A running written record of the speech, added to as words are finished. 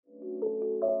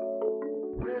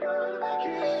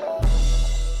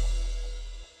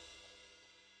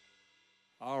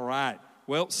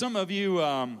Well, some of you,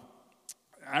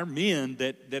 our men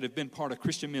that have been part of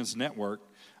Christian Men's Network,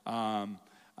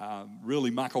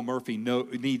 really Michael Murphy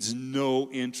needs no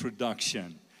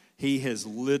introduction. He has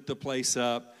lit the place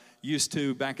up. Used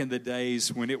to, back in the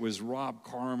days when it was Rob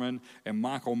Carmen and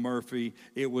Michael Murphy,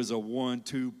 it was a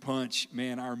 1-2 punch.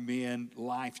 Man, our men,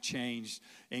 life-changed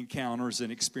encounters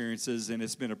and experiences, and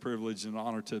it's been a privilege and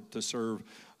honor to serve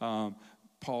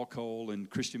Paul Cole and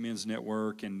Christian Men's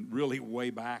Network, and really way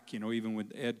back, even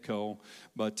with Ed Cole.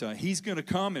 But he's going to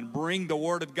come and bring the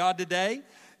Word of God today,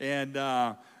 and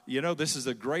this is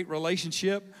a great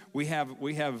relationship. We have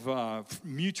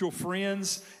mutual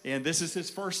friends, and this is his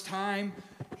first time.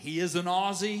 He is an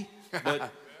Aussie,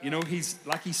 but he's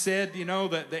like he said.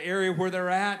 The area where they're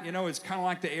at, it's kind of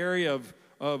like the area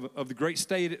of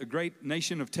the great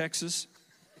nation of Texas.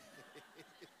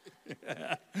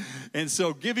 And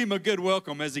so, give him a good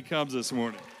welcome as he comes this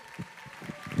morning.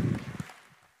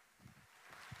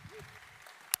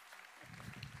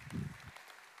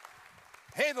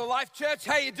 Hey, the Life Church,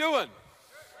 how you doing?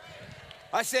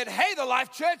 I said, hey, the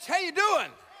Life Church, how you doing?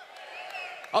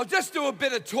 I'll just do a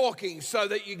bit of talking so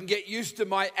that you can get used to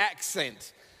my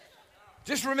accent.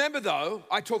 Just remember, though,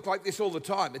 I talk like this all the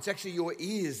time. It's actually your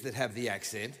ears that have the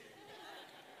accent.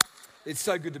 It's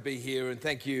so good to be here, and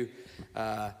thank you,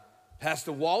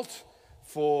 Pastor Walt,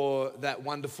 for that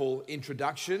wonderful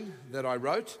introduction that I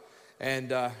wrote.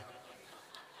 And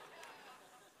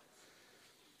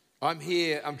I'm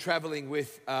here, I'm traveling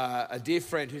with a dear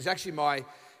friend who's actually my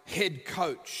head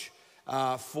coach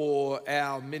for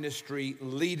our ministry,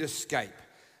 Leaderscape.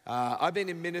 I've been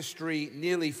in ministry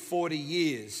nearly 40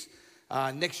 years,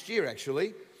 next year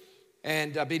actually,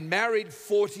 and I've been married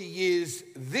 40 years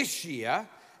this year,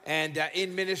 and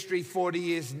in ministry 40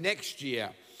 years next year.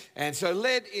 And so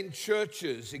led in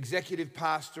churches, executive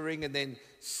pastoring, and then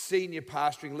senior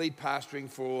pastoring, lead pastoring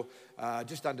for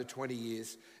just under 20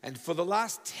 years. And for the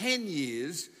last 10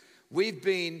 years, we've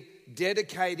been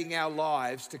dedicating our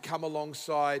lives to come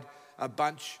alongside a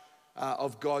bunch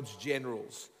of God's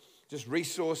generals, just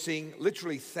resourcing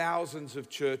literally thousands of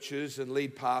churches and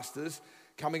lead pastors,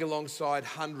 coming alongside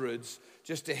hundreds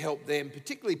just to help them,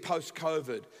 particularly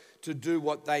post-COVID, to do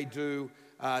what they do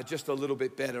just a little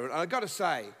bit better. And I've got to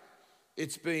say,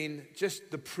 it's been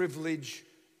just the privilege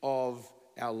of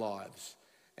our lives.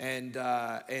 And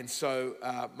so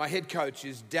my head coach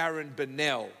is Darren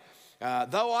Bennell.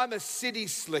 Though I'm a city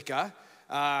slicker,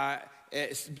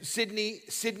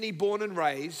 Sydney born and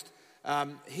raised,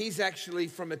 he's actually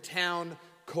from a town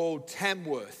called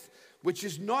Tamworth, which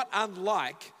is not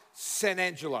unlike San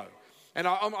Angelo. And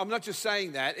I'm not just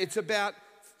saying that. It's about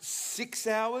 6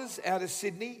 hours out of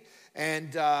Sydney,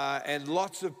 and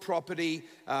lots of property.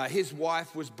 His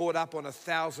wife was brought up on a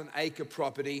 1,000-acre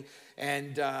property,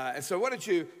 and so why don't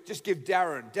you just give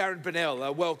Darren Bennell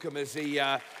a welcome as he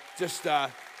just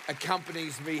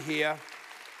accompanies me here.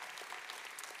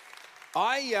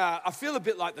 I feel a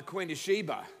bit like the Queen of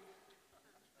Sheba,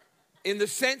 in the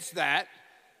sense that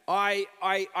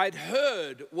I'd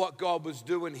heard what God was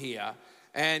doing here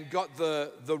and got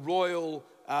the royal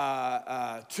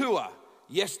tour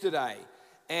yesterday.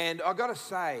 And I got to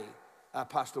say,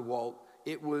 Pastor Walt,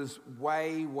 it was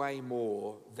way, way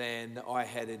more than I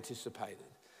had anticipated.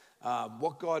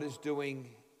 What God is doing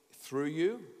through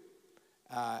you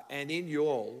and in you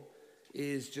all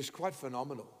is just quite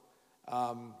phenomenal.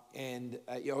 I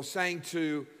was saying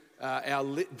to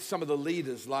some of the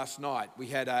leaders last night, we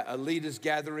had a leaders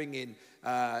gathering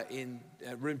in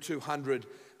room 200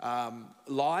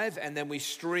 live, and then we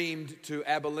streamed to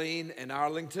Abilene and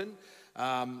Arlington.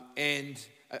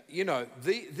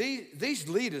 These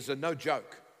leaders are no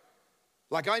joke.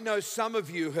 Like, I know some of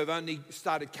you have only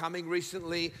started coming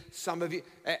recently. Some of you,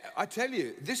 I tell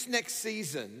you, this next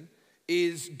season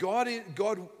is God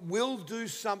will do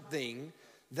something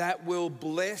that will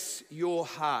bless your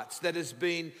hearts. That has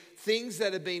been things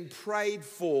that have been prayed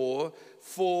for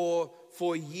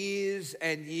years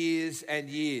and years and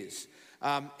years.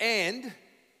 And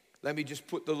let me just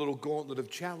put the little gauntlet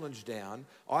of challenge down.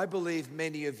 I believe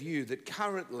many of you that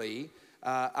currently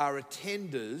are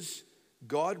attenders,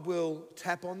 God will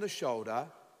tap on the shoulder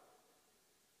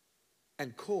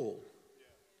and call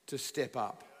to step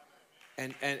up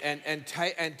and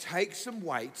take some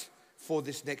weight for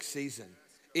this next season.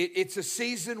 It's a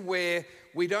season where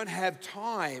we don't have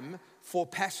time for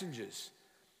passengers.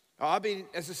 I've been,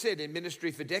 as I said, in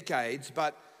ministry for decades,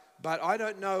 but I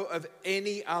don't know of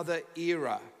any other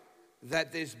era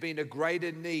that there's been a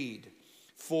greater need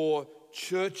for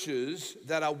churches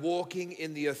that are walking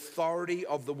in the authority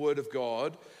of the Word of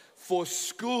God, for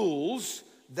schools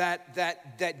that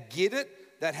get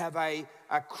it, that have a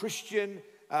Christian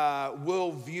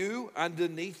worldview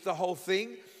underneath the whole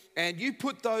thing. And you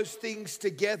put those things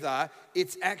together,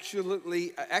 it's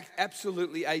absolutely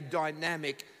a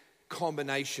dynamic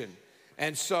combination.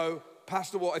 And so,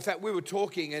 Pastor Walt, in fact, we were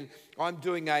talking, and I'm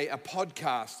doing a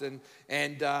podcast, and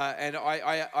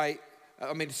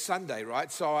I mean, it's Sunday,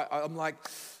 right? So I'm like,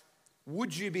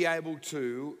 would you be able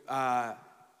to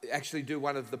actually do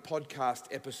one of the podcast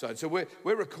episodes? So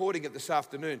we're recording it this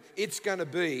afternoon. It's going to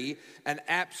be an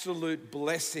absolute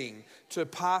blessing to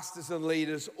pastors and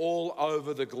leaders all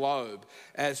over the globe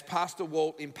as Pastor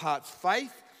Walt imparts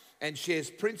faith and shares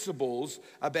principles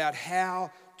about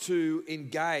how to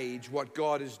engage what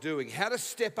God is doing, how to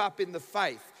step up in the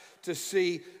faith to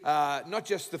see not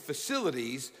just the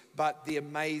facilities, but the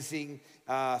amazing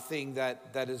thing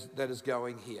that is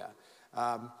going here.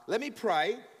 Let me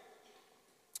pray.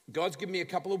 God's given me a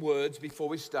couple of words before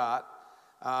we start,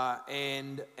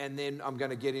 and then I'm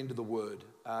going to get into the word.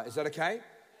 Is that okay?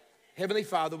 Heavenly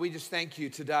Father, we just thank you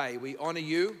today. We honor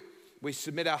you. We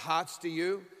submit our hearts to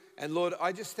you. And Lord,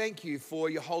 I just thank you for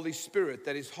your Holy Spirit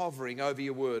that is hovering over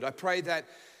your word. I pray that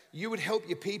you would help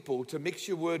your people to mix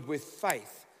your word with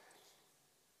faith.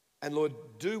 And Lord,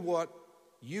 do what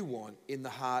you want in the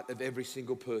heart of every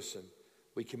single person.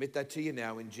 We commit that to you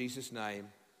now in Jesus' name.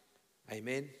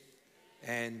 Amen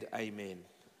and amen.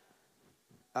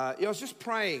 I was just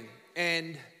praying,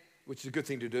 and which is a good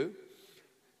thing to do.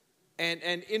 And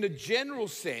in a general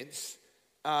sense,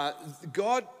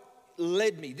 God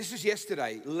led me, this is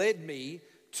yesterday, led me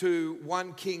to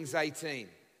 1 Kings 18.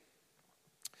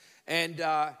 And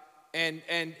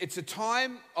it's a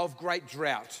time of great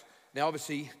drought. Now,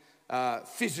 obviously,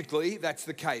 physically, that's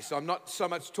the case. I'm not so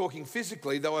much talking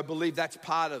physically, though I believe that's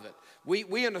part of it.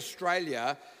 We in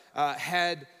Australia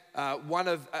had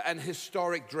an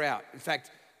historic drought. In fact,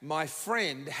 my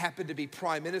friend happened to be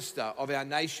Prime Minister of our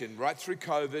nation right through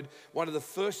COVID. One of the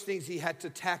first things he had to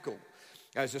tackle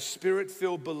as a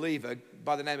Spirit-filled believer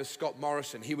by the name of Scott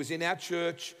Morrison. He was in our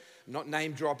church, not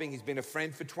name dropping. He's been a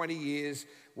friend for 20 years.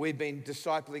 We've been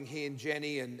discipling he and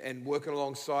Jenny and working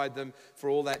alongside them for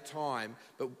all that time.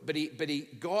 But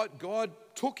God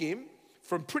took him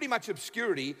from pretty much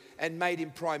obscurity and made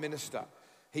him Prime Minister.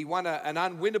 He won an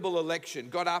unwinnable election,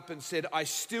 got up and said, I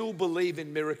still believe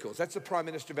in miracles. That's the Prime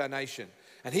Minister of our nation.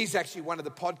 And he's actually one of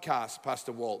the podcasts,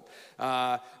 Pastor Walt,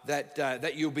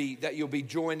 that you'll be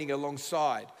joining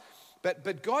alongside.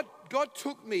 But God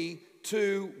took me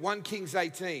to 1 Kings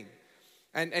 18.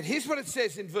 And here's what it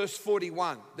says in verse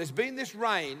 41. There's been this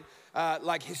rain,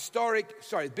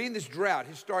 been this drought,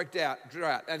 historic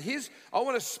drought. And I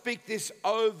want to speak this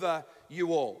over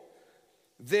you all.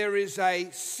 There is a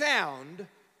sound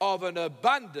of an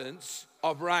abundance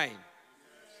of rain.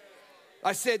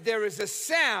 I said there is a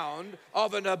sound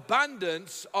of an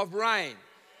abundance of rain.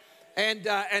 And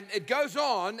it goes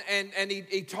on, and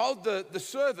he told the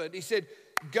servant, he said,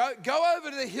 go over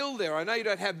to the hill there. I know you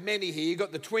don't have many here. You've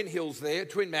got the twin hills there,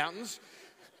 twin mountains,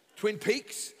 twin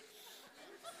peaks.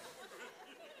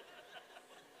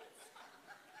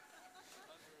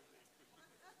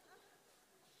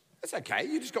 That's okay.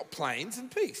 You just got plains and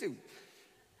peaks.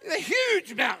 They're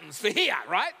huge mountains for here,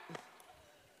 right?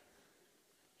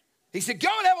 He said, go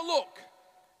and have a look.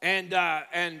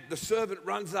 And the servant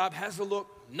runs up, has a look,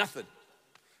 nothing.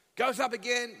 Goes up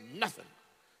again, nothing.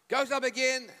 Goes up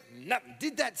again, nothing.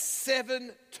 Did that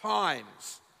 7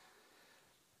 times.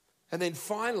 And then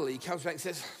finally he comes back and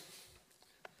says,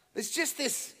 there's just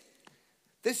this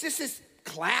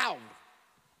cloud,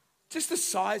 just the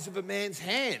size of a man's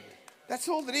hand. That's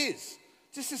all it is.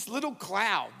 Just this little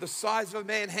cloud, the size of a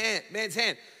man's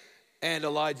hand. And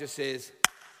Elijah says,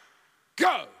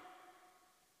 go.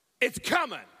 It's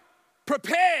coming.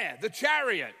 Prepare the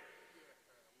chariot.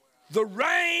 The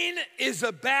rain is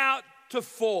about to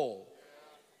fall.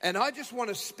 And I just want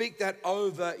to speak that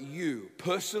over you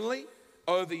personally,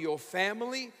 over your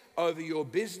family, over your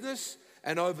business,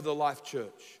 and over the Life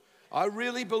Church. I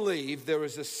really believe there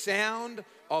is a sound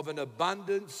of an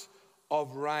abundance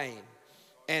of rain.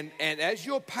 And as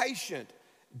you're patient,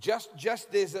 just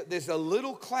there's a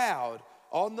little cloud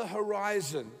on the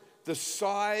horizon the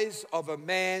size of a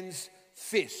man's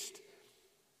fist.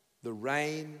 The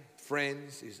rain,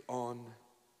 friends, is on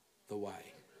the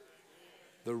way.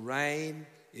 The rain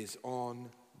is on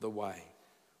the way.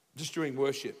 Just during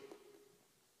worship,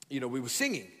 we were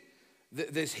singing.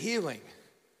 There's healing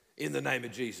in the name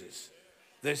of Jesus.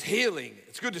 There's healing.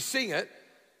 It's good to sing it,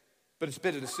 but it's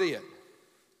better to see it.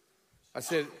 I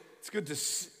said, it's good to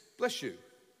bless you.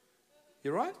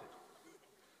 You right?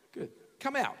 Good.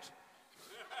 Come out.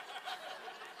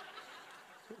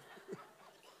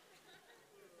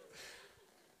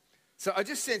 So I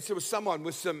just sensed there was someone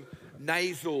with some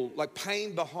nasal, like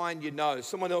pain behind your nose.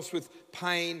 Someone else with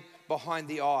pain behind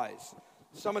the eyes.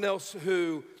 Someone else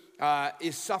who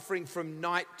is suffering from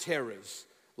night terrors.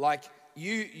 Like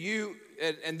you,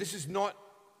 and this is not,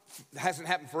 hasn't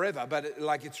happened forever, but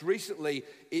it's recently,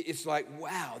 it's like,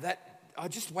 wow, I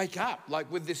just wake up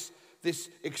like with this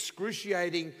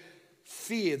excruciating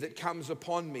fear that comes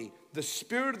upon me. The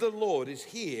Spirit of the Lord is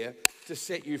here to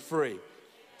set you free.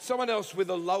 Someone else with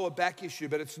a lower back issue,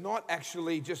 but it's not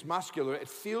actually just muscular. It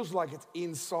feels like it's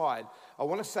inside. I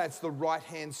want to say it's the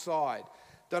right-hand side.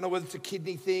 Don't know whether it's a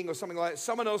kidney thing or something like that.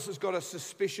 Someone else has got a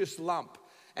suspicious lump,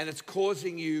 and it's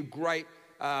causing you great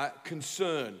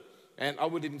concern. And I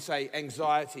would even say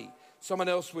anxiety. Someone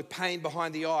else with pain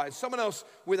behind the eyes. Someone else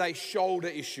with a shoulder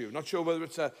issue. Not sure whether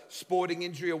it's a sporting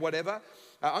injury or whatever.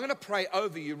 I'm going to pray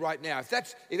over you right now.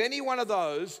 If any one of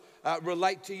those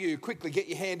relate to you, quickly get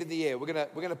your hand in the air. We're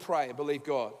going to pray and believe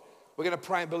God. We're going to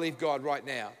pray and believe God right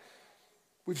now.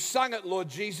 We've sung it, Lord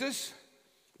Jesus.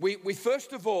 We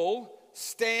first of all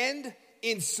stand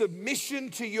in submission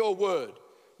to your word.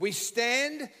 We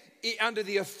stand under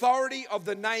the authority of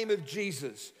the name of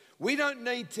Jesus. We don't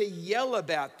need to yell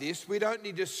about this. We don't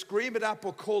need to scream it up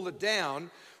or call it down.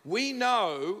 We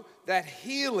know that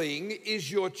healing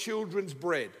is your children's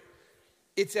bread.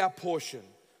 It's our portion.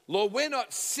 Lord, we're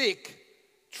not sick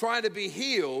trying to be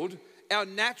healed. Our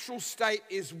natural state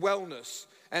is wellness.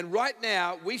 And right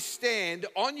now, we stand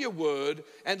on your word.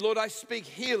 And Lord, I speak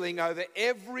healing over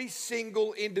every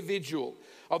single individual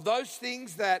of those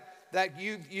things that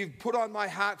you've put on my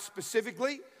heart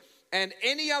specifically. And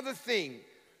any other thing,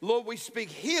 Lord, we speak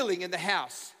healing in the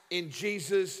house in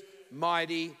Jesus'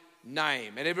 mighty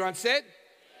name. And everyone said? Amen.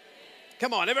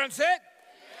 Come on, everyone said?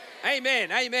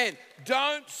 Amen. Amen. Amen.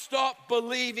 Don't stop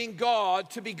believing God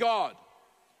to be God.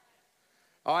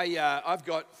 I've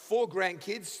got 4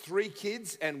 grandkids, 3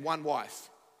 kids, and 1 wife.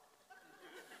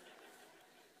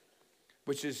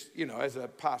 Which is, as a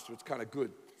pastor, it's kind of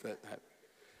good.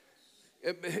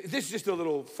 This is just a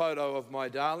little photo of my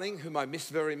darling, whom I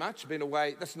miss very much. Been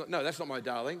away. That's not my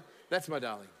darling. That's my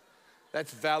darling.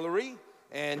 That's Valerie,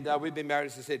 and we've been married,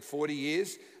 as I said, 40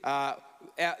 years.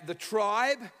 The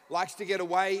tribe likes to get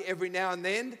away every now and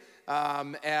then.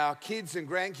 Our kids and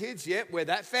grandkids, we're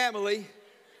that family.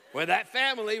 We're that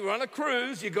family. We're on a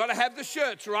cruise. You've got to have the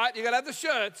shirts, right? You've got to have the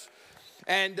shirts.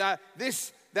 And that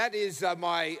is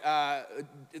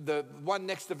the one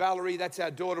next to Valerie. That's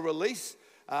our daughter, Elise.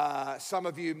 Some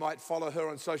of you might follow her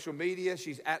on social media.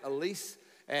 She's at Elise,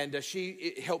 and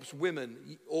she helps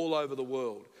women all over the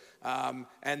world. And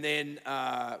then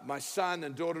my son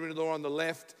and daughter-in-law on the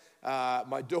left,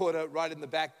 my daughter right in the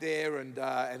back there, and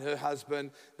her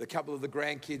husband, the couple of the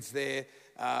grandkids there.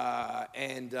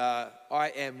 And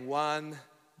I am one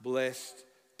blessed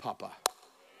papa.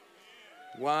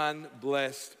 One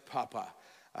blessed papa.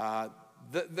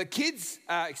 The kids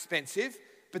are expensive,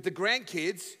 but the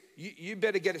grandkids, you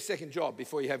better get a second job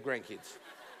before you have grandkids.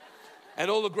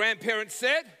 And all the grandparents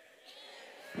said?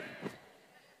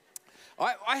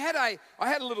 I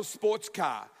had a little sports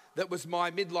car that was my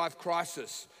midlife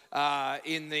crisis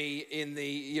in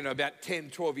the about 10,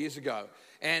 12 years ago.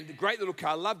 And great little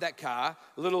car, loved that car,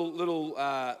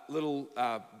 little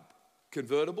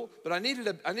convertible, but I needed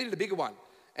a bigger one.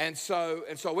 And so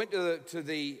I went to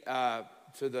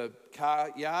the car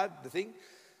yard, the thing,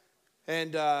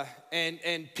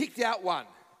 and picked out one.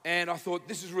 And I thought,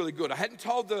 this is really good. I hadn't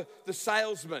told the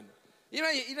salesman. You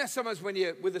know, sometimes when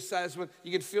you're with a salesman,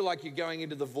 you can feel like you're going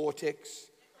into the vortex.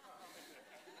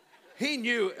 He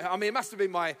knew. I mean, it must have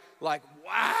been my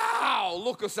wow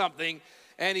look or something.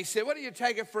 And he said, "Why don't you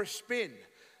take it for a spin?"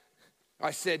 I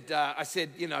said,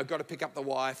 I've got to pick up the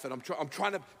wife, and I'm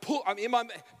trying to pull. I'm in my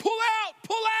pull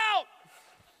out.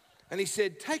 And he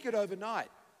said, "Take it overnight.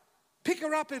 Pick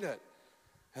her up in it."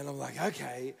 And I'm like,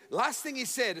 okay. Last thing he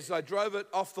said as I drove it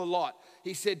off the lot,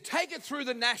 he said, "Take it through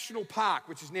the national park,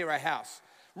 which is near our house.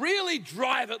 Really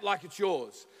drive it like it's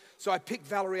yours." So I picked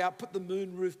Valerie up, put the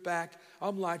moonroof back.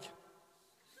 I'm like,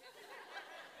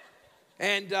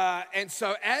 and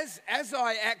so as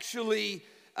I actually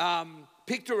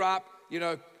picked her up,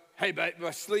 "Hey babe," my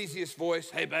sleaziest voice,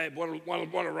 "Hey babe, want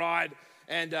to ride?"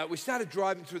 And we started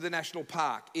driving through the national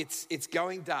park. It's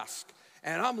going dusk.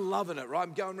 And I'm loving it, right?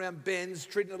 I'm going around bends,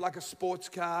 treating it like a sports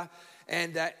car.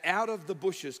 And out of the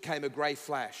bushes came a grey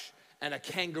flash, and a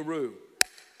kangaroo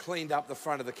cleaned up the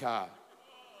front of the car.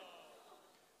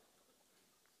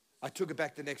 I took it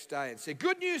back the next day and said,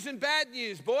 "Good news and bad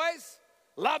news, boys.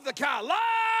 Love the car,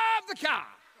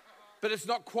 but it's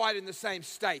not quite in the same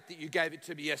state that you gave it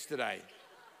to me yesterday."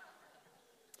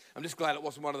 I'm just glad it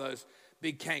wasn't one of those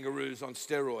big kangaroos on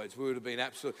steroids. We would have been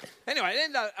absolute. Anyway, it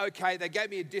ended up okay. They gave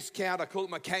me a discount. I call it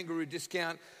my kangaroo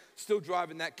discount. Still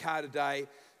driving that car today.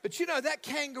 But you know, that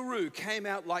kangaroo came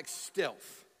out like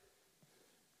stealth.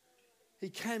 He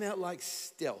came out like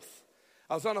stealth.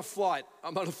 I was on a flight.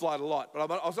 I'm on a flight a lot, but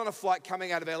I was on a flight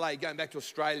coming out of LA, going back to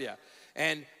Australia.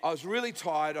 And I was really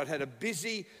tired. I'd had a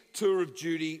busy tour of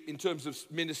duty in terms of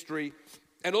ministry.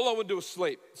 And all I wanted to do was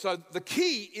sleep. So the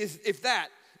key is, if that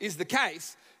is the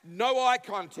case, no eye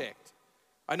contact.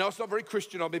 I know it's not very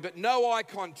Christian of me, but no eye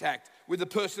contact with the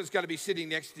person that's going to be sitting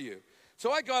next to you.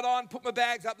 So I got on, put my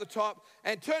bags up the top,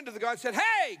 and turned to the guy and said,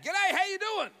 "Hey, g'day, how you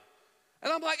doing?"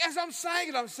 And I'm like, as I'm saying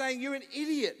it, I'm saying, "You're an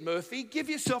idiot, Murphy. Give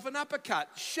yourself an uppercut.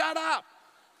 Shut up."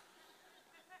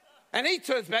 And he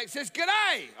turns back and says,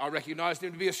 "G'day." I recognized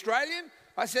him to be Australian.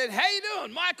 I said, "How you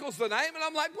doing?" Michael's the name. And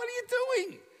I'm like, "What are you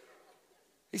doing?"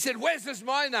 He said, "Wes is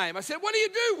my name." I said, "What do you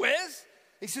do, Wes?"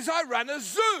 He says, "I run a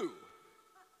zoo."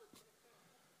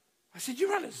 I said,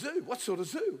 "You run a zoo? What sort of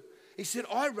zoo?" He said,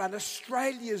 "I run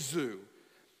Australia Zoo.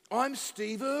 I'm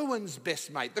Steve Irwin's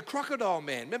best mate, the crocodile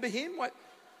man. Remember him?" What?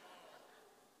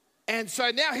 And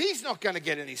so now he's not going to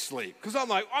get any sleep because I'm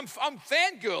like, I'm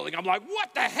fangirling. I'm like,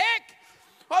 what the heck?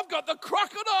 I've got the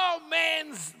crocodile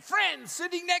man's friend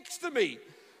sitting next to me.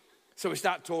 So we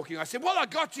start talking. I said, "Well, I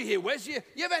got you here, Wes. You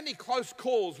ever had any close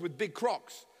calls with big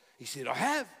crocs?" He said, "I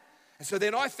have." And so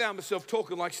then I found myself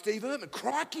talking like Steve Irwin.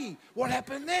 Crikey, what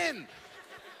happened then?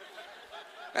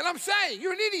 And I'm saying,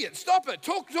 "You're an idiot. Stop it.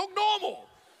 Talk normal."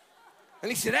 And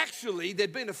he said, "Actually,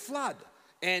 there'd been a flood.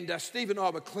 And Steve and I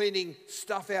were cleaning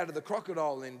stuff out of the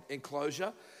crocodile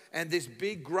enclosure. And this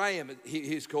big Graham,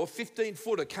 he's called,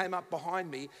 15-footer, came up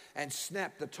behind me and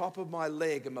snapped the top of my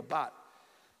leg and my butt.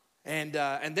 And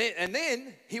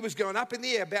then he was going up in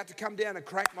the air, about to come down and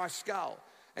crack my skull.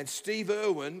 And Steve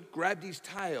Irwin grabbed his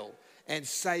tail and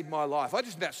saved my life. I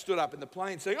just about stood up in the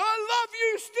plane saying, "I love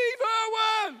you,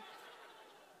 Steve Irwin."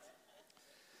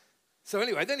 So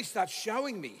anyway, then he starts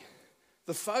showing me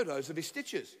the photos of his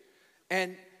stitches.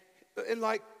 And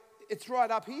like, it's right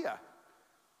up here.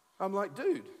 I'm like,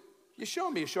 "Dude, you're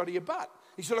showing me a shot of your butt."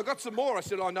 He said, "I got some more." I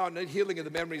said, "Oh no, I need healing of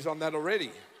the memories on that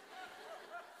already."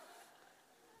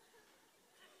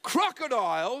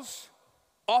 Crocodiles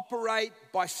operate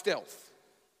by stealth.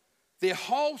 Their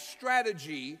whole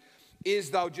strategy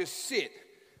is they'll just sit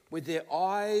with their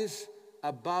eyes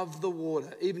above the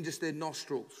water, even just their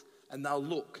nostrils, and they'll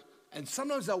look. And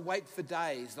sometimes they'll wait for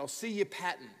days. They'll see your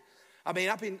pattern. I mean,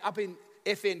 up in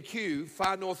FNQ,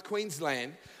 far north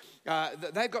Queensland,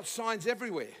 they've got signs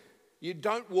everywhere. You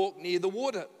don't walk near the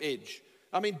water edge.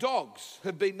 I mean, dogs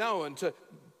have been known to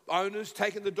owners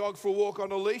taking the dog for a walk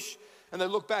on a leash, and they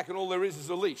look back and all there is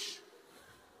a leash.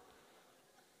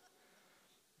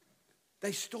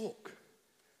 They stalk.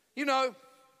 You know,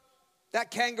 that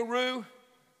kangaroo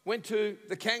went to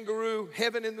the kangaroo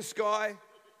heaven in the sky.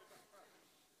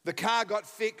 The car got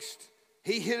fixed.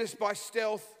 He hit us by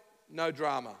stealth. No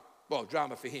drama. Well,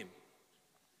 drama for him.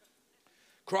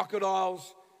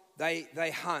 Crocodiles,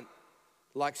 they hunt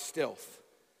like stealth.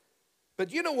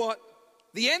 But you know what?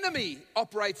 The enemy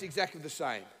operates exactly the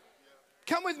same.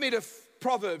 Come with me to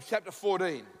Proverbs chapter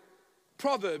 14.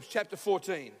 Proverbs chapter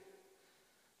 14.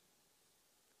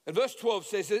 And verse 12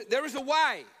 says, "There is a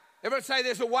way." Everyone say,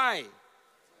 "There's a way."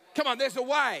 Come on, there's a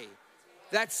way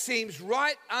that seems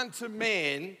right unto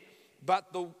man,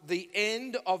 but the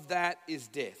end of that is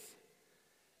death.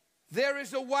 There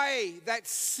is a way that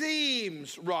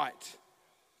seems right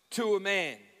to a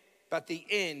man, but the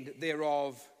end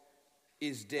thereof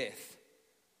is death.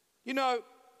 You know,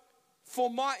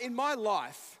 in my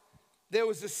life, there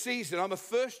was a season. I'm a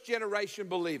first generation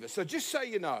believer. So just so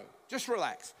you know, just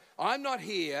relax. I'm not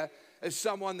here as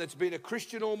someone that's been a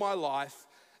Christian all my life.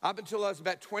 Up until I was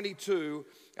about 22,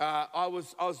 I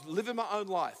was living my own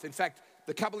life. In fact,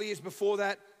 the couple of years before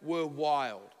that were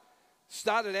wild.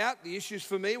 Started out, the issues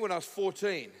for me when I was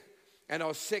 14, and I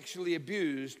was sexually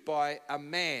abused by a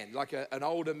man, like an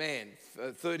older man,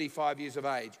 35 years of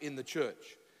age, in the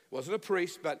church. Wasn't a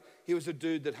priest, but he was a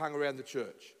dude that hung around the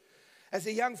church. As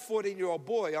a young 14-year-old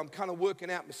boy, I'm kind of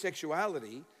working out my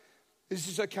sexuality. Is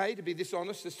this okay to be this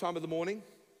honest this time of the morning?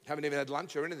 Haven't even had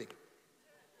lunch or anything.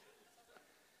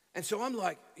 And so I'm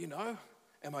like, you know,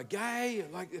 am I gay?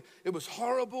 Like, it was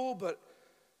horrible, but...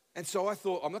 And so I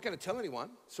thought, I'm not going to tell anyone,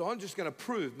 so I'm just going to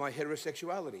prove my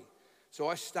heterosexuality. So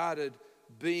I started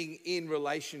being in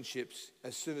relationships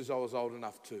as soon as I was old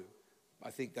enough to.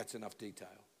 I think that's enough detail.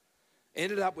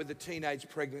 Ended up with a teenage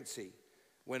pregnancy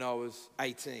when I was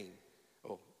 18.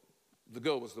 Well, the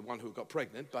girl was the one who got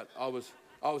pregnant, but I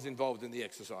was involved in the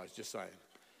exercise, just saying.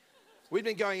 we'd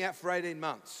been going out for 18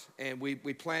 months, and we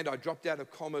planned, I dropped out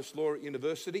of commerce law at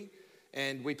university,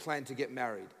 and we planned to get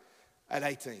married at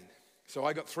 18. So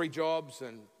I got 3 jobs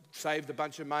and saved a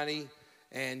bunch of money,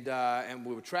 and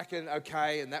we were tracking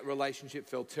okay, and that relationship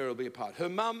fell terribly apart. Her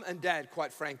mum and dad,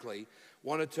 quite frankly,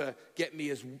 wanted to get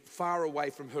me as far away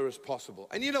from her as possible.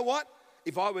 And you know what?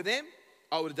 If I were them,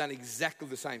 I would have done exactly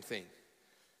the same thing.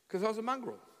 Because I was a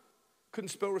mongrel. Couldn't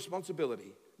spell responsibility.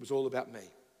 It was all about me.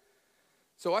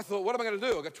 So I thought, what am I going to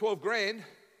do? I've got 12 grand,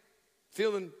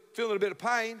 feeling a bit of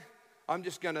pain. I'm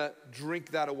just going to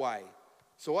drink that away.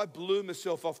 So I blew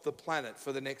myself off the planet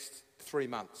for the next 3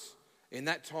 months. In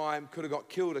that time, could have got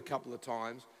killed a couple of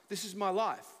times. This is my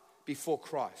life before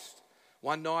Christ.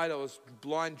 One night I was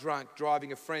blind drunk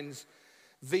driving a friend's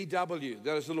VW,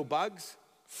 those little bugs,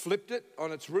 flipped it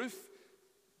on its roof,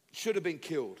 should have been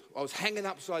killed. I was hanging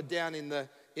upside down in the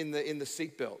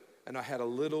seatbelt, and I had a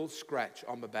little scratch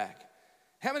on my back.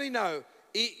 How many know,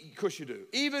 of course you do,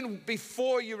 even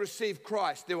before you received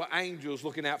Christ, there were angels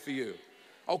looking out for you?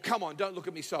 Oh, come on, don't look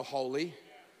at me so holy.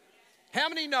 How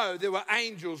many know there were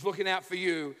angels looking out for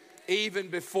you even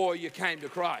before you came to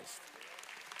Christ?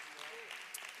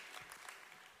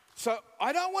 So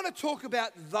I don't want to talk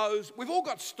about those. We've all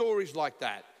got stories like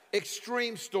that,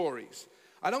 extreme stories.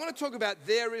 I don't want to talk about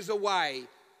there is a way,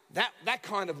 that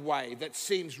kind of way that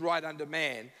seems right under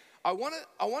man. I want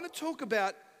to talk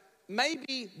about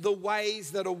maybe the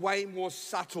ways that are way more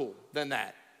subtle than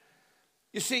that.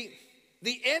 You see,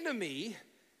 the enemy,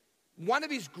 one of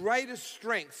his greatest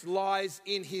strengths lies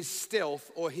in his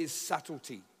stealth or his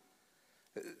subtlety.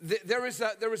 There is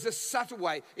a subtle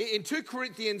way. In 2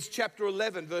 Corinthians chapter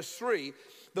 11, verse 3,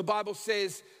 the Bible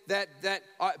says that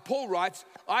Paul writes,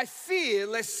 I fear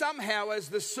lest somehow as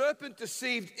the serpent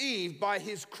deceived Eve by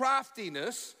his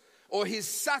craftiness or his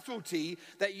subtlety,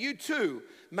 that you too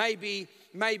may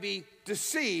be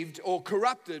deceived or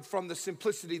corrupted from the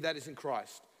simplicity that is in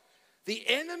Christ. The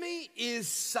enemy is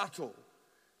subtle.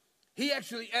 He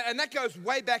actually, and that goes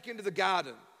way back into the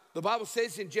garden. The Bible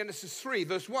says in Genesis 3,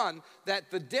 verse 1, that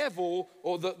the devil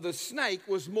or the snake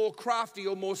was more crafty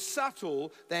or more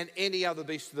subtle than any other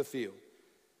beast of the field.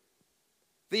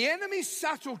 The enemy's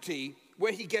subtlety,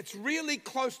 where he gets really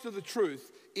close to the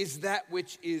truth, is that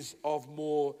which is of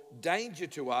more danger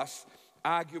to us,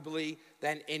 arguably,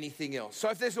 than anything else. So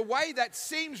if there's a way that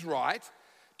seems right,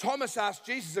 Thomas asked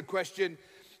Jesus a question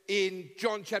in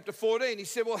John chapter 14. He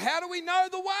said, well, how do we know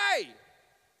the way?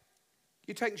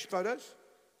 You taking photos?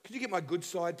 Could you get my good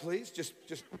side, please? Just.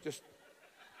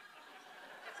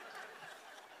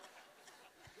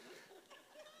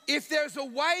 If there's a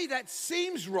way that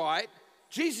seems right,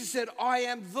 Jesus said, I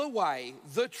am the way,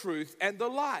 the truth, and the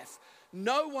life.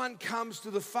 No one comes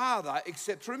to the Father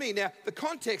except through me. Now, the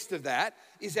context of that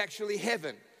is actually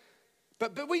heaven.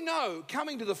 But we know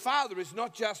coming to the Father is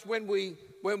not just when we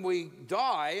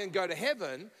die and go to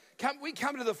heaven. We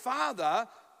come to the Father.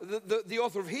 The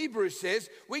author of Hebrews says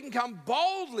we can come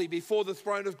boldly before the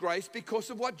throne of grace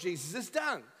because of what Jesus has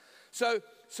done. So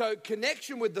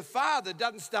connection with the Father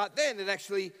doesn't start then, it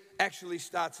actually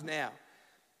starts now.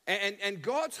 And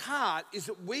God's heart is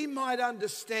that we might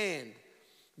understand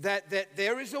that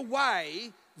there is a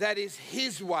way that is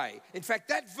His way. In fact,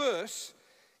 that verse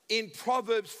in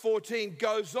Proverbs 14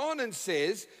 goes on and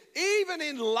says, even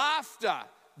in laughter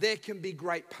there can be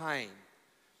great pain.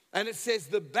 And it says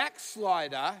the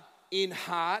backslider in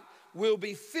heart will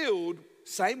be filled,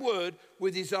 same word,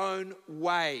 with his own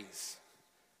ways.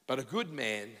 But a good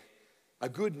man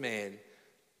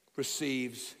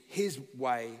receives his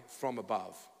way from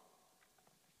above.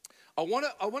 I want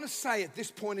to say at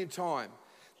this point in time,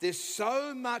 there's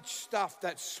so much stuff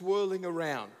that's swirling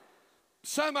around.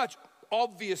 So much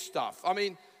obvious stuff. I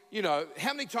mean, you know,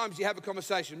 how many times do you have a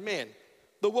conversation, man,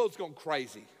 the world's gone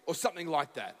crazy, or something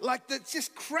like that. Like, that's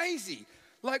just crazy,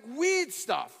 like weird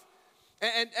stuff.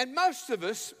 And most of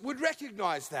us would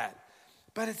recognize that.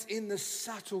 But it's in the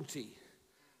subtlety.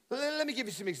 Let me give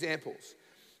you some examples.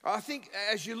 I think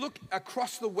as you look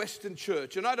across the Western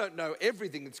church, and I don't know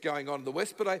everything that's going on in the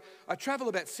West, but I travel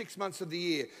about 6 months of the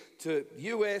year to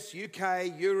US,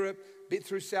 UK, Europe, a bit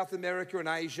through South America and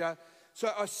Asia.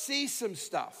 So I see some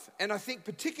stuff. And I think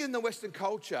particularly in the Western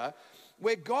culture,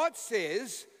 where God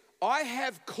says, I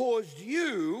have caused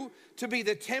you to be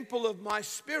the temple of my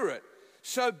Spirit,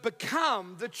 so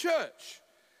become the church.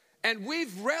 And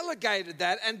we've relegated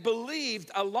that and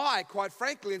believed a lie, quite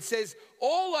frankly, and says,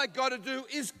 all I got to do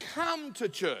is come to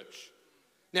church.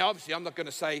 Now, obviously, I'm not going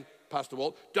to say, Pastor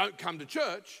Walt, don't come to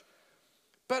church,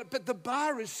 but the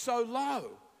bar is so low.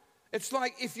 It's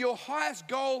like if your highest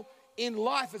goal in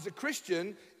life as a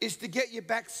Christian is to get your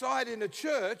backside in a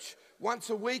church, once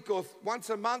a week or once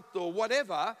a month or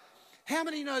whatever, how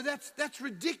many know that's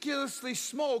ridiculously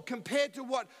small compared to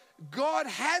what God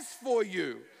has for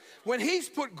you? When He's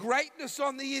put greatness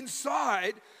on the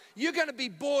inside, you're going to be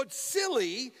bored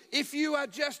silly if you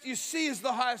see as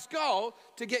the highest goal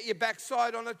to get your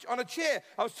backside on a chair.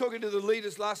 I was talking to the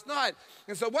leaders last night,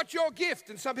 and so what's your gift?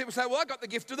 And some people say, well, I got the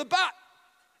gift of the butt.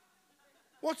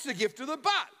 What's the gift of the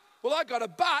butt? Well, I got a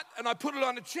butt and I put it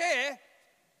on a chair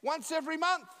once every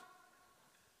month.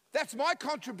 That's my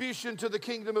contribution to the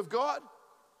kingdom of God.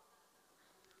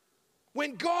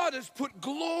 When God has put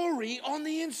glory on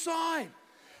the inside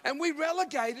and we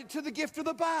relegate it to the gift of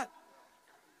the butt.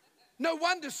 No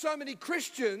wonder so many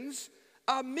Christians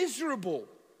are miserable.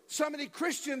 So many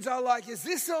Christians are like, is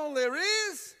this all there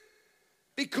is?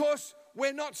 Because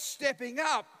we're not stepping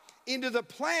up into the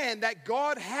plan that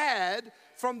God had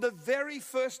from the very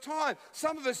first time.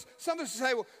 Some of us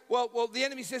say, well, the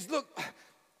enemy says, look,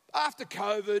 after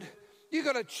COVID, you've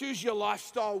got to choose your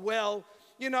lifestyle well.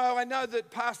 You know, I know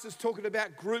that pastors talking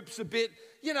about groups a bit.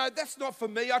 You know, that's not for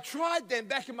me. I tried them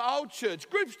back in my old church.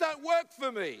 Groups don't work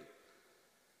for me.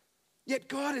 Yet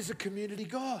God is a community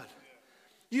God.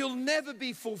 You'll never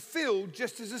be fulfilled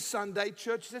just as a Sunday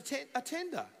church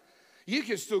attender. You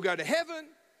can still go to heaven.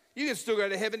 You can still go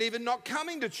to heaven even not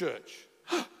coming to church.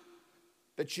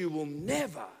 But you will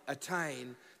never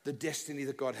attain the destiny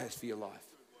that God has for your life.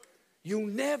 You'll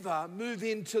never move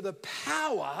into the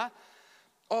power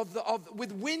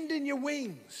with wind in your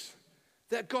wings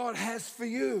that God has for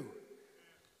you.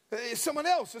 Someone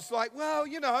else is like, well,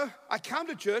 you know, I come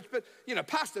to church, but, you know,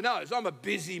 Pastor knows I'm a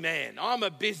busy man. I'm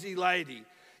a busy lady.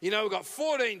 You know, we've got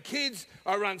 14 kids,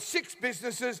 I run 6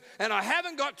 businesses, and I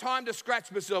haven't got time to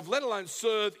scratch myself, let alone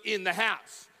serve in the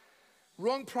house.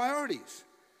 Wrong priorities.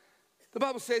 The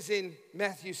Bible says in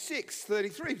Matthew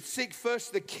 6:33, seek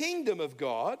first the kingdom of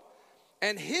God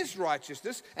and His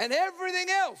righteousness, and everything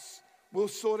else will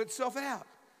sort itself out.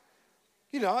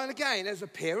 You know, and again, as a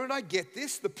parent, I get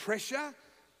this, the pressure.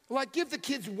 Like, give the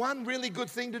kids one really good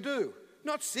thing to do,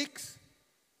 not 6.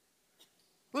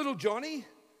 Little Johnny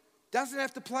doesn't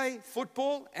have to play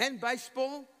football and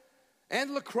baseball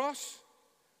and lacrosse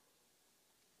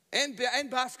and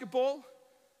basketball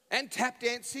and tap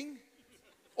dancing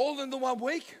all in the one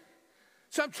week.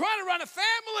 So I'm trying to run a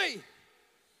family.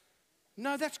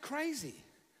 No, that's crazy.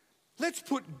 Let's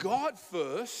put God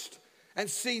first and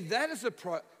see that as a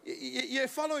priority. You're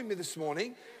following me this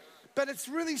morning? But it's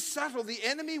really subtle. The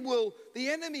enemy will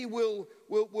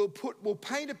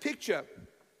paint a picture.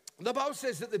 The Bible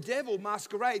says that the devil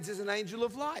masquerades as an angel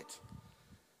of light.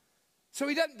 So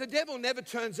the devil never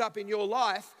turns up in your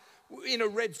life in a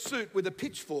red suit with a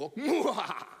pitchfork.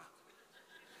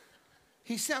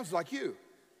 He sounds like you.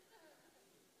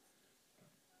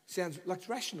 Sounds like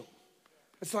rational.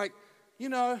 It's like, you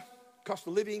know, cost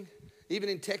of living, even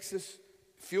in Texas,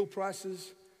 fuel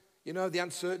prices, you know, the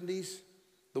uncertainties.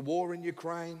 The war in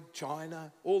Ukraine, China,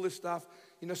 all this stuff.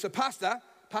 You know, so Pastor,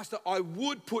 I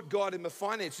would put God in my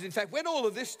finances. In fact, when all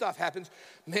of this stuff happens,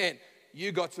 man,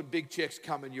 you got some big checks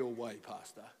coming your way,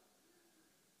 Pastor.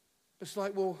 It's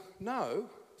like, well, no,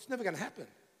 it's never going to happen.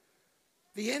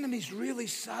 The enemy's really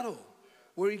subtle,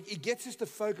 where he gets us to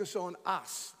focus on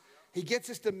us. He gets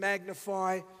us to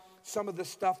magnify some of the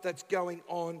stuff that's going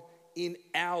on in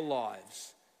our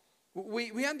lives.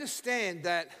 We understand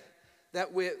that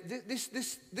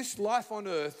this life on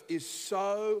earth is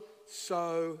so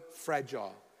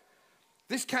fragile.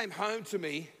 This came home to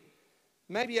me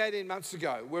maybe 18 months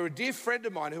ago, where a dear friend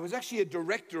of mine who was actually a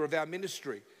director of our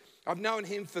ministry, I've known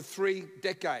him for 3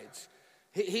 decades.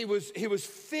 He was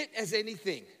fit as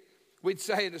anything. We'd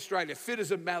say in Australia, fit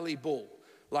as a Mallee bull.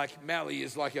 Like Mallee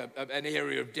is like an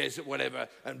area of desert, whatever,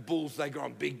 and bulls, they grow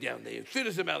big down there. Fit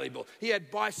as a Mallee bull. He had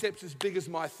biceps as big as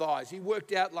my thighs. He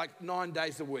worked out like 9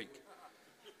 days a week.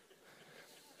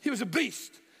 He was a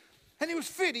beast. And he was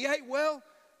fit. He ate well.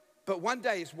 But one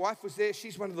day his wife was there.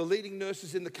 She's one of the leading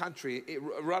nurses in the country,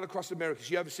 right across America.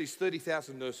 She oversees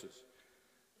 30,000 nurses.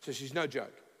 So she's no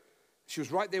joke. She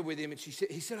was right there with him, and he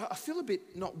said, I feel a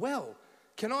bit not well.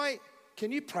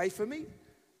 Can you pray for me?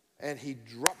 And he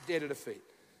dropped dead at her feet.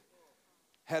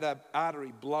 Had an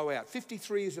artery blow out.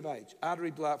 53 years of age.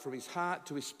 Artery blow out from his heart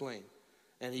to his spleen.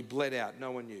 And he bled out.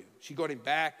 No one knew. She got him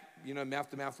back, you know, mouth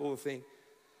to mouth, all the thing.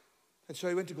 And so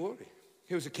he went to glory.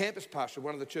 He was a campus pastor of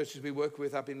one of the churches we work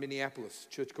with up in Minneapolis,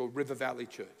 a church called River Valley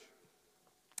Church.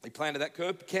 He planted that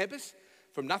campus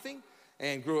from nothing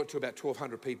and grew it to about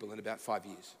 1,200 people in about 5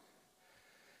 years.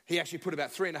 He actually put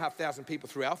about 3,500 people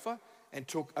through Alpha and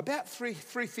took about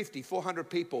 350, 400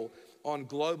 people on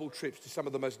global trips to some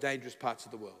of the most dangerous parts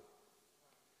of the world.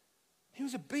 He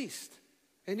was a beast.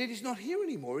 And yet he's not here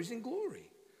anymore. He's in glory.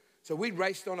 So we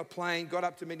raced on a plane, got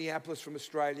up to Minneapolis from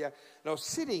Australia, and I was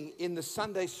sitting in the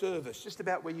Sunday service, just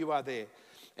about where you are there.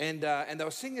 And they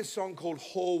were singing a song called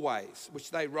Hallways,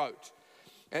 which they wrote.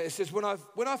 And it says, when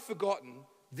I've forgotten,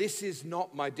 this is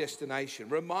not my destination.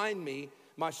 Remind me,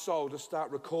 my soul, to start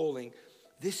recalling,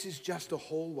 this is just a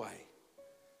hallway.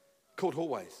 Called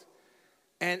Hallways.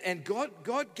 And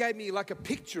God gave me like a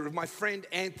picture of my friend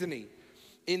Anthony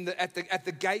at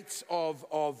the gates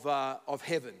of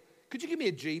heaven. Could you give me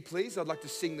a G, please? I'd like to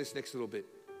sing this next little bit.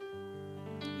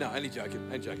 No, only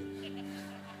joking.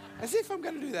 As if I'm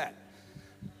going to do that.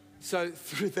 So,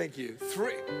 thank you.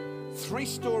 Three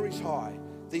stories high,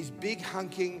 these big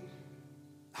hunking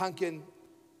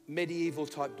medieval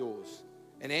type doors.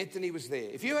 And Anthony was there.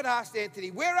 If you had asked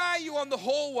Anthony, where are you on the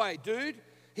hallway, dude?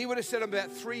 He would have said, I'm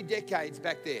about 3 decades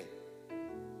back there.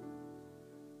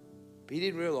 But he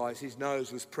didn't realize his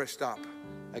nose was pressed up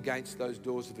against those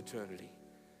doors of eternity.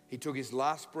 He took his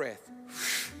last breath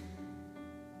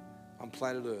on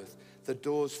planet Earth. The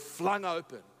doors flung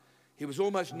open. He was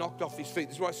almost knocked off his feet.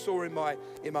 This is what I saw in my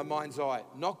mind's eye.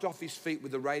 Knocked off his feet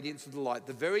with the radiance of the light.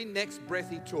 The very next breath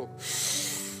he took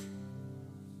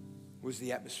was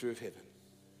the atmosphere of heaven.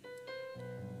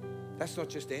 That's not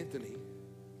just Anthony.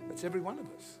 That's every one of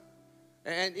us.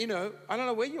 And, I don't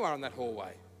know where you are in that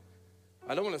hallway.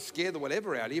 I don't want to scare the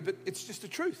whatever out of you, but it's just the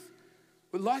truth.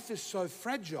 But life is so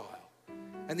fragile.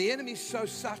 And the enemy's so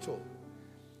subtle.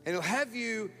 And he'll have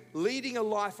you leading a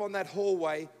life on that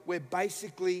hallway where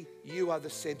basically you are the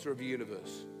center of the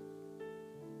universe.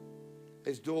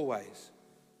 There's doorways.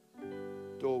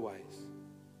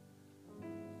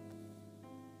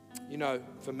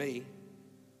 For me,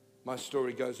 my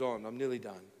story goes on. I'm nearly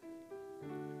done.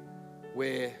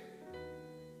 Where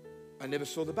I never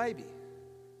saw the baby.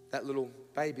 That little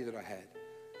baby that I had.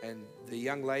 And the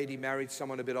young lady married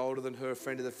someone a bit older than her, a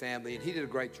friend of the family, and he did a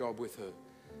great job with her.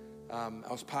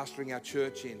 I was pastoring our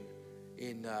church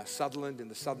in Sutherland, in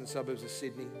the southern suburbs of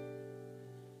Sydney.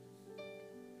 I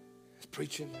was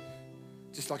preaching,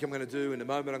 just like I'm going to do in a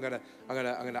moment. I'm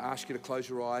going to ask you to close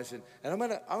your eyes, and I'm going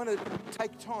to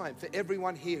take time for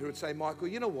everyone here who would say, Michael,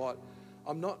 you know what?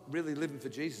 I'm not really living for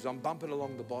Jesus. I'm bumping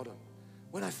along the bottom.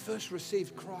 When I first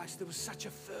received Christ, there was such a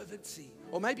fervency.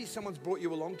 Or maybe someone's brought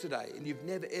you along today and you've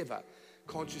never, ever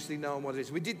consciously known what it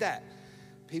is. We did that.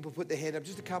 People put their hand up,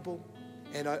 just a couple.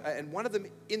 And one of them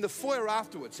in the foyer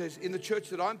afterwards says, in the church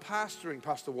that I'm pastoring,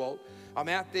 Pastor Walt, I'm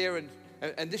out there and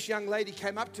this young lady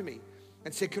came up to me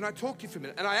and said, can I talk to you for a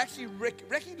minute? And I actually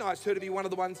recognized her to be one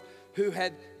of the ones who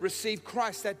had received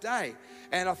Christ that day.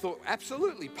 And I thought,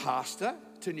 absolutely, pastor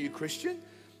to new Christian.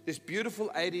 This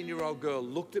beautiful 18-year-old girl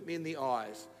looked at me in the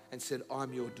eyes and said,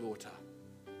 I'm your daughter.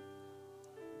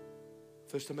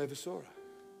 First time I ever saw her.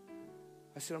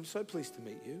 I said, I'm so pleased to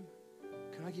meet you.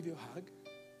 Can I give you a hug?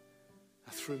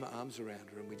 I threw my arms around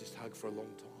her and we just hugged for a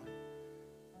long time.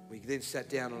 We then sat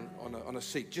down on a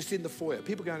seat just in the foyer.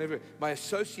 People going everywhere. My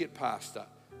associate pastor,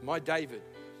 my David,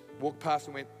 walked past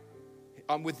and went,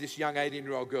 I'm with this young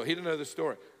 18-year-old girl. He didn't know the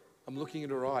story. I'm looking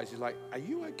in her eyes. He's like, are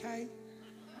you okay?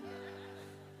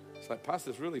 It's like,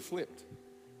 pastor's really flipped.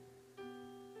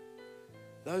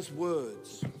 Those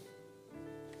words,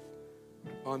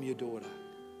 I'm your daughter,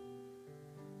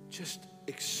 just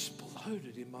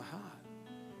exploded in my heart.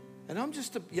 And I'm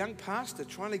just a young pastor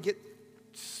trying to get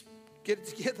it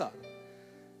together.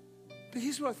 But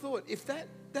here's what I thought. If that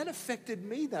affected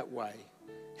me that way,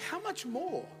 how much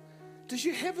more does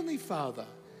your Heavenly Father,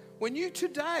 when you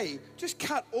today just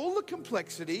cut all the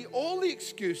complexity, all the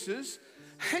excuses,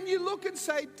 and you look and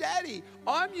say, Daddy,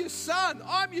 I'm your son,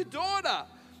 I'm your daughter.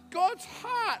 God's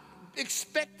heart,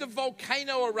 expect a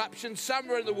volcano eruption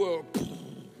somewhere in the world.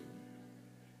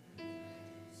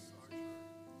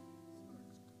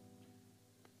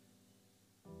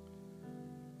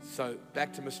 So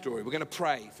back to my story. We're going to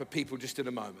pray for people just in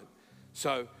a moment.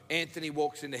 So Anthony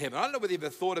walks into heaven. I don't know whether you've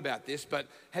ever thought about this, but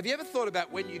have you ever thought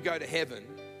about when you go to heaven,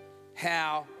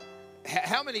 how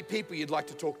many people you'd like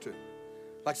to talk to?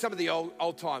 Like some of the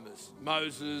old timers,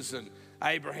 Moses and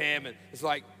Abraham, and it's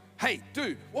like, hey,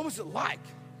 dude, what was it like?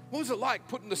 What was it like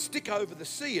putting the stick over the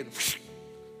sea and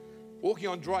walking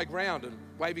on dry ground and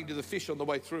waving to the fish on the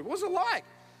way through? What was it like?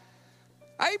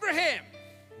 Abraham,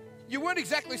 you weren't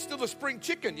exactly still a spring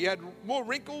chicken. You had more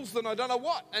wrinkles than I don't know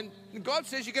what. And God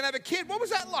says you're going to have a kid. What was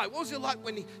that like? What was it like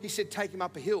when he said take him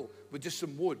up a hill with just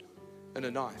some wood and a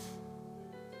knife?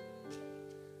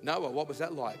 Noah, what was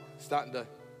that like? Starting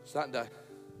to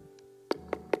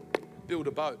build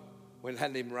a boat when it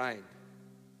hadn't even rained.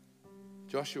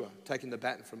 Joshua taking the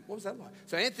baton from, what was that like?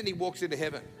 So Anthony walks into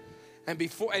heaven And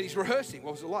he's rehearsing.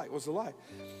 What was it like? What was it like?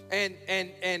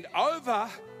 And over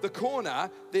the corner,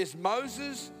 there's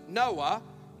Moses, Noah,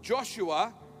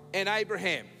 Joshua, and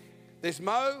Abraham. There's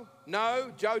Mo,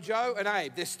 No, Jojo, and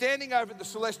Abe. They're standing over at the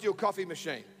Celestial Coffee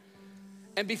machine.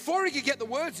 And before he could get the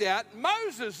words out,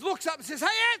 Moses looks up and says, "Hey,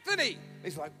 Anthony."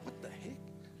 He's like, "What the heck?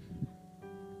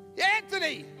 Yeah,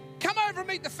 Anthony, come over and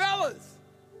meet the fellas."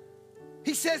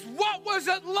 He says, "What was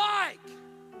it like?"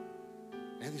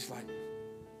 And he's like,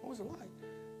 "What was it like?"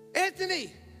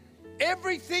 "Anthony,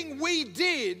 everything we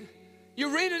did,"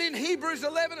 you read it in Hebrews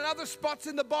 11 and other spots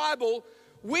in the Bible,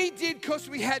 "we did because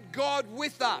we had God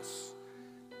with us."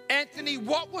 Anthony,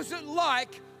 what was it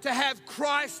like to have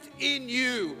Christ in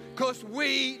you? Because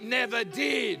we never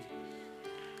did.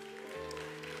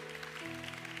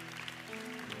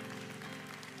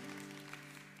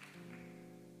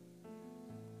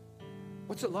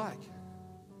 What's it like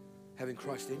having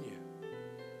Christ in you?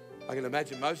 I can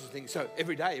imagine Moses thinking, so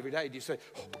every day, do you say,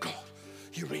 "Oh God,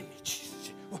 you're in me, Jesus.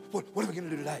 What are we going to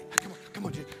do today? Come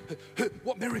on, Jesus.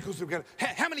 What miracles are we going to,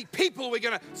 how many people are we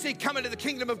going to see come into the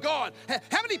kingdom of God?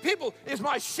 How many people is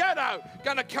my shadow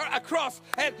going to cut across?"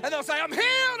 And they'll say, I'm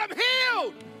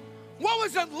healed. What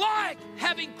was it like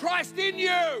having Christ in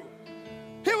you?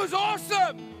 It was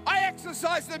awesome. I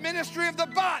exercised the ministry of the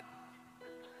butt.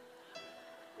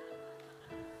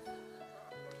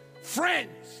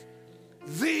 Friends,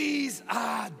 these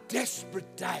are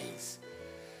desperate days.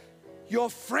 Your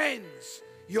friends,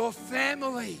 your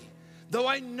family, though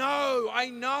I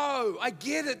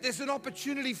get it, there's an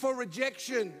opportunity for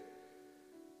rejection.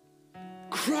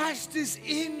 Christ is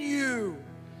in you.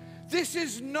 This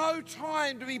is no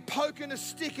time to be poking a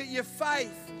stick at your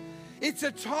faith. It's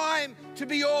a time to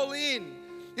be all in.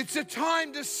 It's a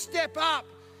time to step up.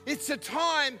 It's a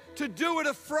time to do it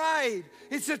afraid.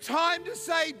 It's a time to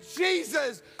say,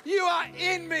 "Jesus, you are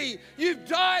in me. You've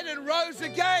died and rose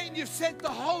again. You've sent the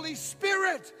Holy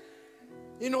Spirit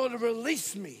in order to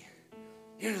release me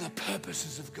into the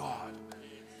purposes of God."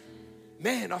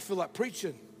 Man, I feel like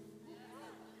preaching.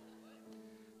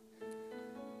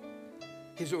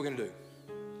 Here's what we're going to do.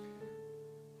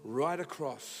 Right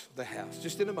across the house,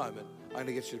 just in a moment, I'm going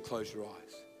to get you to close your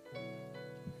eyes.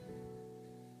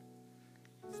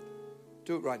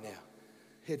 Do it right now.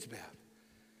 Heads bowed.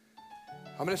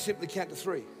 I'm going to simply count to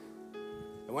 3.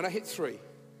 And when I hit 3,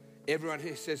 everyone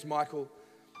here says, "Michael,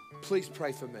 please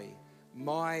pray for me.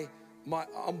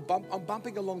 I'm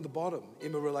bumping along the bottom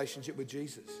in my relationship with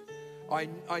Jesus. I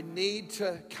need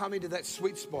to come into that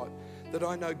sweet spot that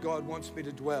I know God wants me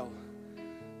to dwell.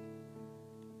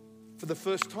 For the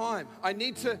first time, I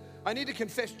need to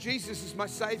confess Jesus as my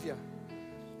Savior.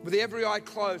 With every eye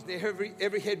closed and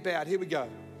every head bowed, here we go.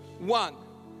 1,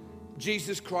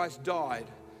 Jesus Christ died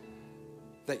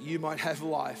that you might have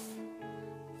life,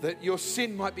 that your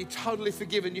sin might be totally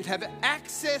forgiven. You'd have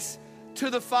access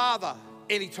to the Father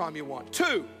anytime you want.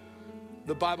 2,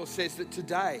 the Bible says that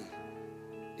today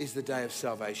is the day of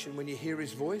salvation. When you hear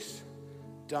His voice,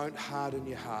 don't harden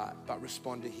your heart, but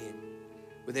respond to Him.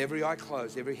 With every eye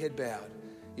closed, every head bowed,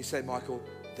 you say, "Michael,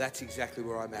 that's exactly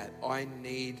where I'm at. I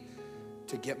need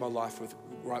to get my life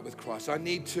right with Christ. I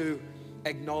need to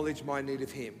acknowledge my need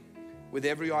of Him." With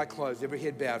every eye closed, every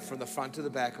head bowed, from the front to the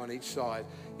back on each side,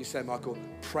 you say, "Michael,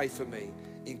 pray for me.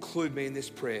 Include me in this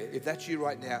prayer." If that's you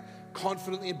right now,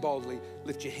 confidently and boldly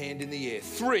lift your hand in the air.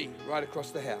 3, right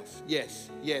across the house. Yes,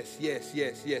 yes, yes,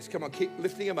 yes, yes. Come on, keep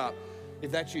lifting them up.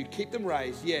 If that's you, keep them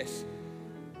raised. Yes,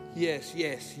 yes,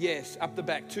 yes, yes. Up the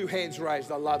back, 2 hands raised.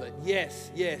 I love it.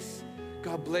 Yes, yes.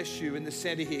 God bless you in the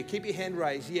center here. Keep your hand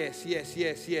raised. Yes, yes,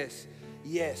 yes, yes,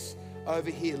 yes. Over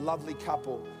here, lovely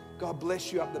couple. God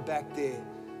bless you up the back there.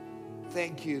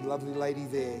 Thank you, lovely lady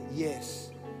there. Yes.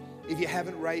 If you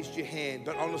haven't raised your hand,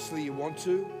 but honestly you want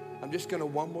to, I'm just going to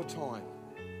one more time.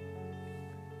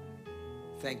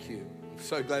 Thank you. I'm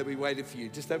so glad we waited for you.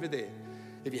 Just over there.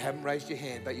 If you haven't raised your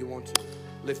hand, but you want to,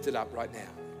 lift it up right now.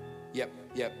 Yep.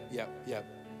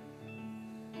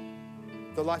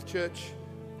 The Life Church,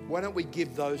 why don't we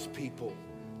give those people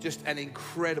just an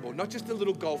incredible, not just a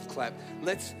little golf clap.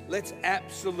 Let's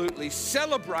absolutely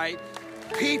celebrate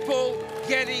people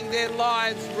getting their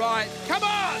lives right. Come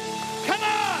on,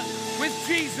 with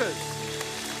Jesus.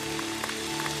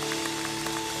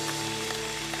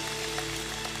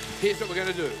 Here's what we're going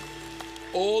to do.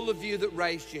 All of you that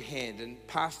raised your hand, and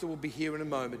Pastor will be here in a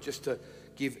moment just to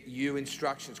give you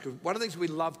instructions, because one of the things we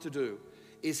love to do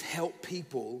is help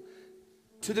people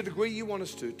to the degree you want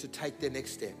us to take their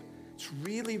next step. It's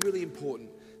really, really important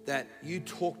that you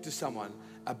talk to someone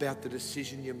about the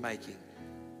decision you're making.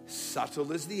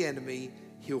 Subtle as the enemy,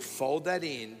 he'll fold that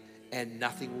in and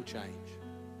nothing will change.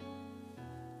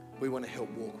 we want to help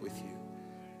walk with you.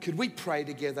 Could we pray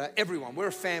together? Everyone, we're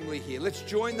a family here. Let's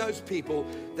join those people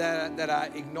that are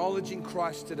acknowledging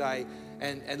Christ today,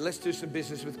 and let's do some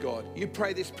business with God. You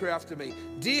pray this prayer after me.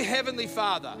 Dear Heavenly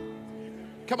Father,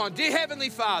 come on, dear Heavenly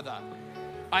Father,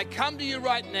 I come to you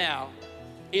right now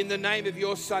in the name of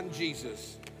your Son,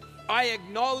 Jesus. I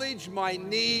acknowledge my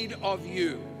need of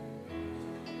you.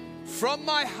 From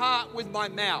my heart with my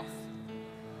mouth,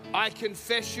 I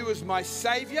confess you as my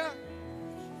Savior,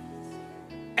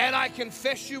 and I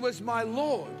confess you as my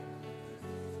Lord.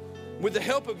 With the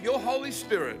help of your Holy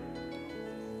Spirit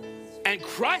and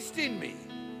Christ in me,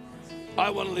 I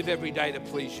want to live every day to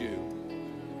please you.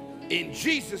 In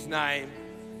Jesus' name,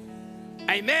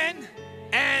 amen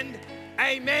and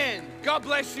amen. God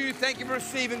bless you. Thank you for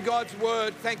receiving God's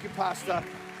word. Thank you, Pastor.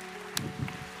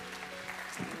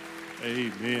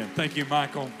 Amen. Thank you,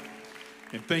 Michael.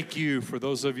 And thank you for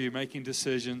those of you making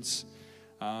decisions,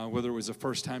 whether it was a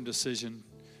first-time decision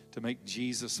to make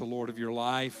Jesus the Lord of your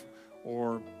life,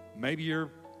 or maybe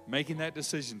you're making that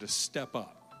decision to step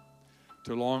up,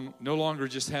 to no longer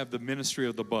just have the ministry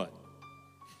of the butt.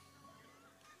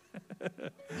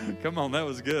 Come on, that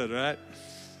was good, right?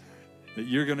 That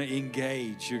you're going to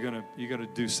engage, you're going to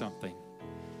do something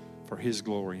for His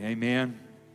glory. Amen.